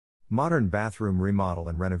Modern Bathroom Remodel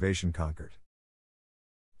and Renovation Concord.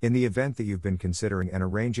 In the event that you've been considering and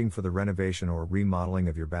arranging for the renovation or remodeling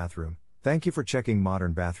of your bathroom, thank you for checking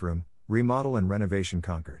Modern Bathroom, Remodel and Renovation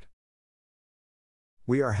Concord.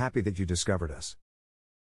 We are happy that you discovered us.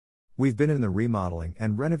 We've been in the remodeling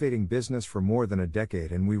and renovating business for more than a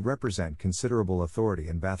decade, and we represent considerable authority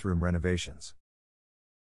in bathroom renovations.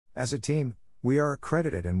 As a team, we are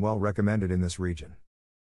accredited and well recommended in this region.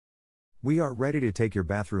 We are ready to take your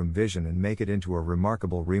bathroom vision and make it into a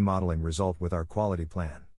remarkable remodeling result with our quality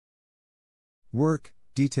plan. Work,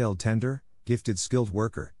 detailed tender, gifted skilled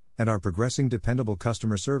worker, and our progressing dependable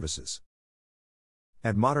customer services.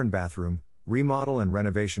 At Modern Bathroom, Remodel and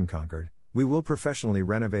Renovation Concord, we will professionally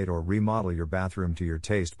renovate or remodel your bathroom to your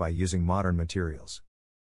taste by using modern materials.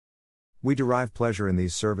 We derive pleasure in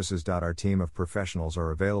these services. Our team of professionals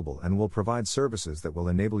are available and will provide services that will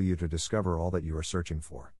enable you to discover all that you are searching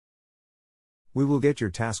for. We will get your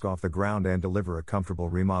task off the ground and deliver a comfortable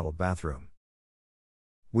remodeled bathroom.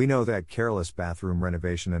 We know that careless bathroom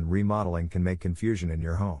renovation and remodeling can make confusion in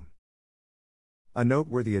your home. A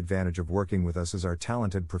noteworthy advantage of working with us is our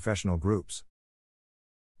talented professional groups.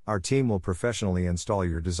 Our team will professionally install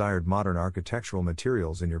your desired modern architectural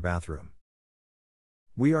materials in your bathroom.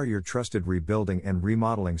 We are your trusted rebuilding and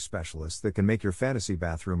remodeling specialists that can make your fantasy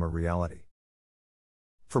bathroom a reality.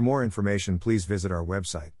 For more information, please visit our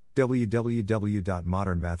website,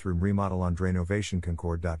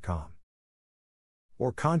 www.modernbathroomremodelandrenovationconcord.com.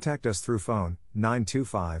 Or contact us through phone,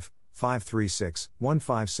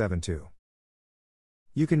 925-536-1572.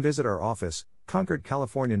 You can visit our office, Concord,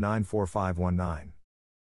 California 94519.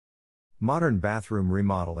 Modern Bathroom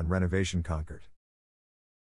Remodel and Renovation Concord.